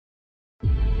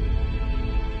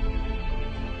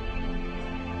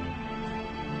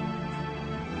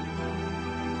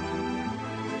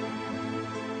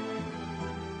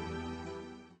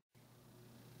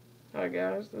Hi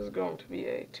guys, this is going to be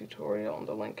a tutorial on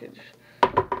the linkage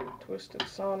twisted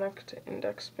sonic to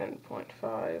index spin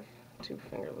 0.5 to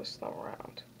fingerless thumb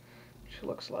around, which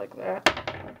looks like that.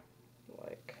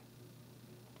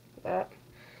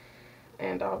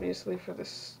 And obviously for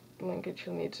this linkage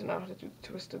you'll need to know how to do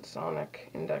twisted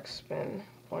sonic, index spin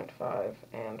 0.5,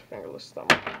 and fingerless thumb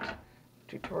around.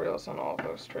 Tutorials on all of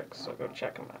those tricks, so go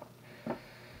check them out.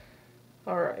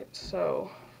 Alright, so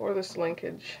for this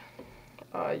linkage,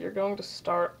 you're going to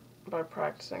start by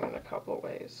practicing in a couple of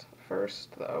ways.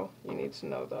 First, though, you need to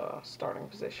know the starting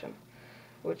position,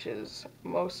 which is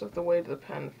most of the way to the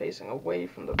pen facing away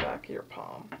from the back of your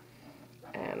palm.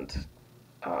 And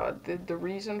the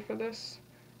reason for this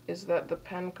is that the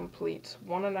pen completes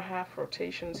 1.5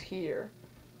 rotations here,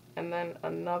 and then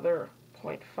another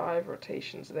 0.5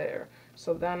 rotations there.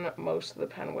 So then most of the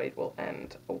pen weight will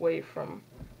end away from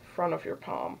front of your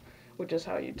palm, which is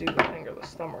how you do the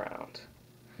fingerless thumb around.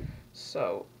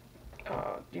 So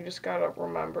you just gotta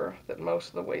remember that most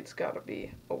of the weight's gotta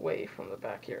be away from the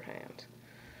back of your hand.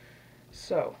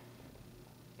 So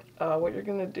what you're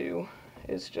gonna do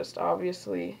is just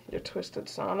obviously your twisted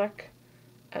sonic,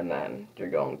 and then you're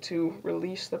going to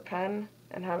release the pen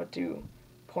and have it do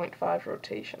 0.5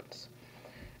 rotations.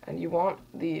 And you want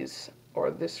these,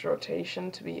 or this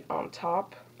rotation, to be on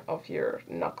top of your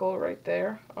knuckle right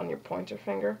there on your pointer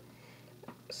finger,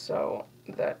 so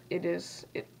that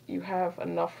you have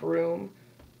enough room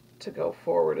to go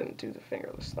forward and do the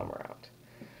fingerless thumb around.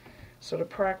 So to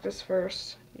practice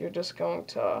first, you're just going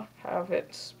to have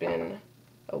it spin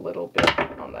a little bit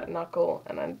on that knuckle,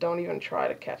 and then don't even try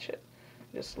to catch it.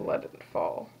 Just let it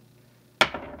fall.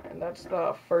 And that's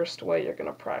the first way you're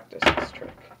going to practice this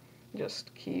trick.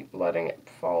 Just keep letting it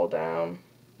fall down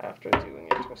after doing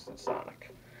your twisted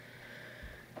sonic.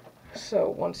 So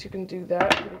once you can do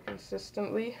that pretty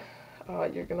consistently,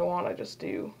 you're going to want to just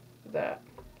do that,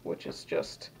 which is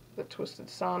just the twisted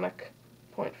sonic,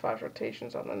 0.5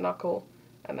 rotations on the knuckle,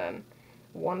 and then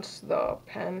once the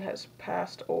pen has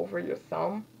passed over your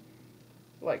thumb,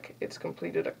 like it's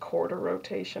completed a quarter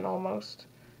rotation almost,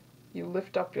 you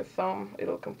lift up your thumb,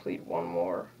 it'll complete one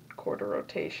more quarter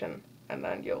rotation, and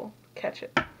then you'll catch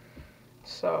it.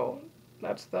 So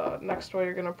that's the next way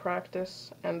you're going to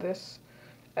practice, and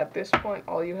at this point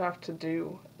all you have to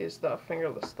do is the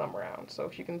fingerless thumb round. So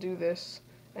if you can do this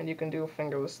and you can do a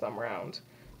fingerless thumb round,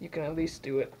 you can at least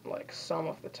do it like some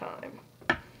of the time.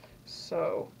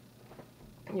 So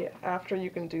yeah, after you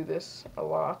can do this a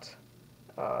lot,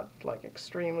 like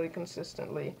extremely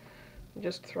consistently,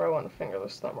 just throw in a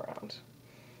fingerless thumb around.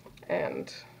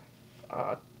 And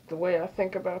the way I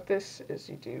think about this is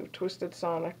you do twisted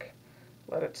sonic,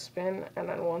 let it spin, and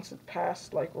then once it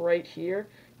passed like right here,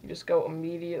 you just go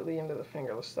immediately into the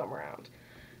fingerless thumb around.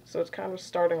 So it's kind of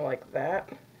starting like that,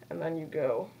 and then you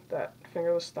go that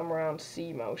fingerless thumb around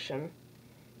C motion,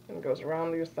 and it goes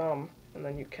around your thumb, and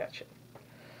then you catch it.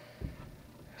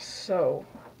 So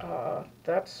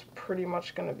that's pretty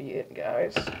much going to be it,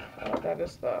 guys. That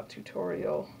is the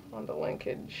tutorial on the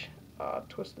linkage,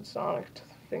 twisted sonic to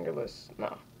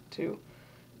to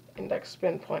index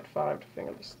spin 0.5 to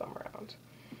fingerless thumb around.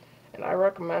 And I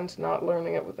recommend not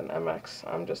learning it with an MX.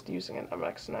 I'm just using an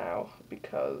MX now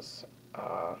because,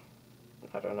 I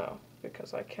don't know,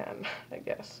 because I can, I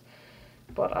guess.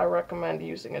 But I recommend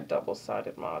using a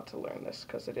double-sided mod to learn this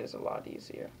because it is a lot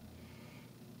easier.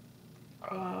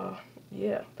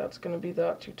 Yeah, that's going to be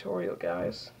the tutorial,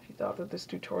 guys. If you thought that this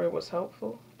tutorial was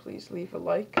helpful, please leave a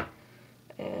like.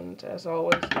 And as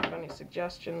always, if you have any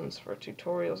suggestions for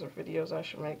tutorials or videos I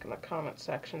should make in the comment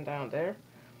section down there.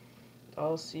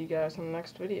 I'll see you guys in the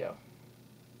next video.